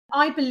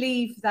I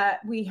believe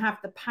that we have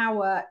the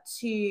power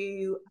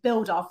to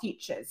build our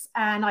futures.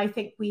 And I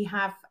think we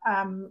have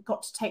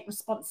got to take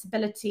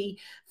responsibility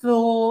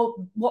for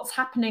what's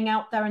happening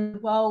out there in the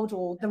world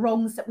or the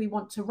wrongs that we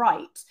want to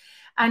right.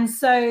 And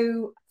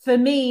so for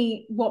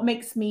me, what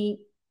makes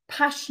me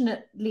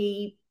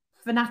passionately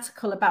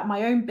fanatical about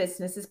my own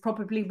business is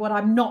probably what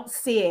I'm not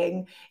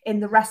seeing in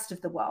the rest of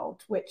the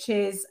world, which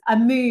is a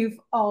move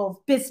of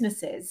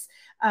businesses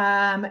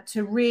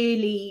to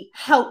really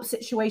help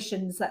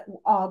situations that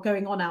are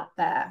going on out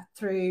there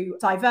through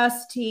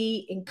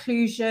diversity,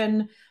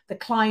 inclusion, the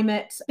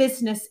climate.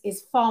 Business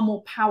is far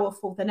more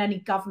powerful than any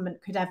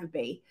government could ever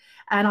be.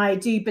 And I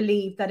do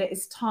believe that it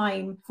is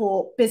time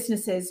for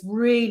businesses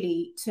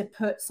really to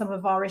put some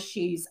of our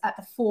issues at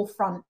the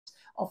forefront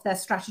of their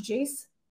strategies.